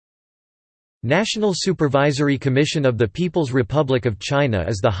National Supervisory Commission of the People's Republic of China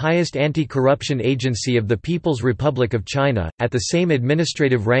is the highest anti-corruption agency of the People's Republic of China, at the same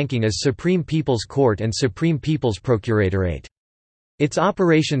administrative ranking as Supreme People's Court and Supreme People's Procuratorate. Its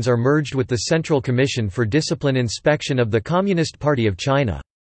operations are merged with the Central Commission for Discipline Inspection of the Communist Party of China.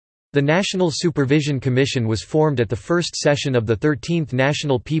 The National Supervision Commission was formed at the first session of the 13th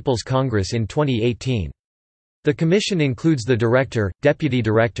National People's Congress in 2018. The commission includes the director, deputy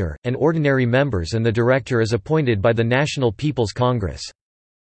director, and ordinary members, and the director is appointed by the National People's Congress.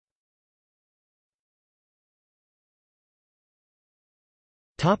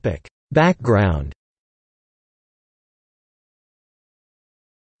 Background.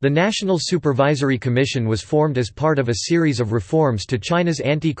 The National Supervisory Commission was formed as part of a series of reforms to China's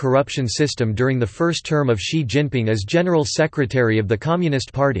anti-corruption system during the first term of Xi Jinping as General Secretary of the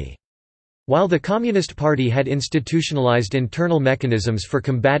Communist Party. While the Communist Party had institutionalized internal mechanisms for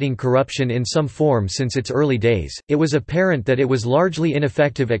combating corruption in some form since its early days, it was apparent that it was largely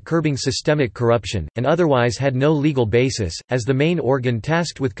ineffective at curbing systemic corruption, and otherwise had no legal basis. As the main organ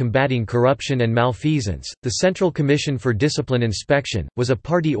tasked with combating corruption and malfeasance, the Central Commission for Discipline Inspection was a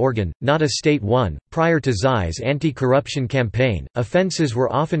party organ, not a state one. Prior to Xi's anti-corruption campaign, offences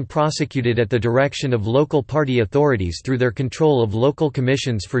were often prosecuted at the direction of local party authorities through their control of local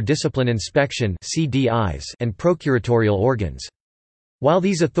commissions for discipline inspection (CDIs) and procuratorial organs. While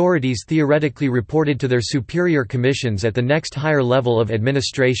these authorities theoretically reported to their superior commissions at the next higher level of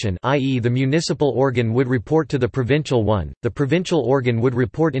administration, i.e. the municipal organ would report to the provincial one, the provincial organ would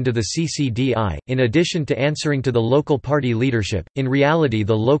report into the CCDI, in addition to answering to the local party leadership. In reality,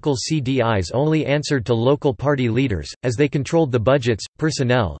 the local CDIs only answered to local party leaders, as they controlled the budgets,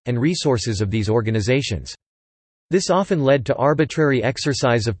 personnel, and resources of these organizations. This often led to arbitrary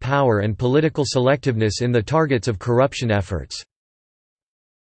exercise of power and political selectiveness in the targets of corruption efforts.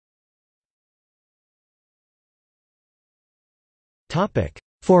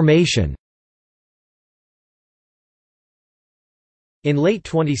 Formation. In late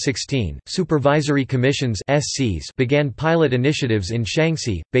 2016, supervisory commissions (SCs) began pilot initiatives in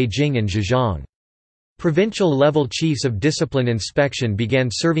Shaanxi, Beijing and Zhejiang. Provincial-level chiefs of discipline inspection began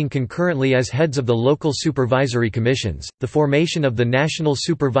serving concurrently as heads of the local supervisory commissions. The formation of the National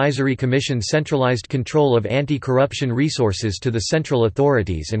Supervisory Commission centralized control of anti-corruption resources to the central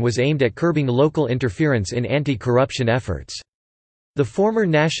authorities and was aimed at curbing local interference in anti-corruption efforts. The former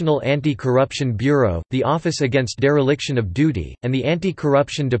National Anti-Corruption Bureau, the Office Against Dereliction of Duty, and the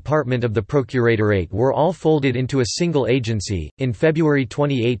Anti-Corruption Department of the Procuratorate were all folded into a single agency. In February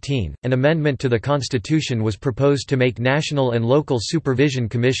 2018, an amendment to the Constitution was proposed to make national and local supervision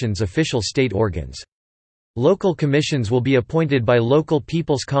commissions official state organs. Local commissions will be appointed by local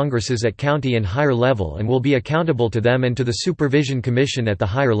people's congresses at county and higher level and will be accountable to them and to the Supervision Commission at the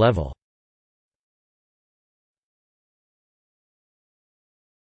higher level.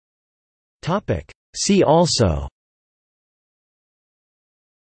 See also: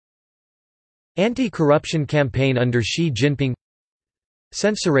 Anti-corruption campaign under Xi Jinping,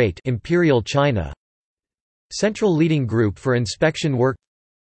 Censorate Imperial China, Central Leading Group for Inspection Work,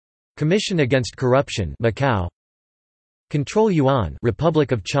 Commission Against Corruption Macau, Control Yuan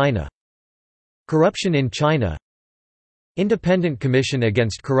Republic of China, Corruption in China, Independent Commission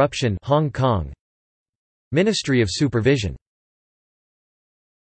Against Corruption Hong Kong, Ministry of Supervision.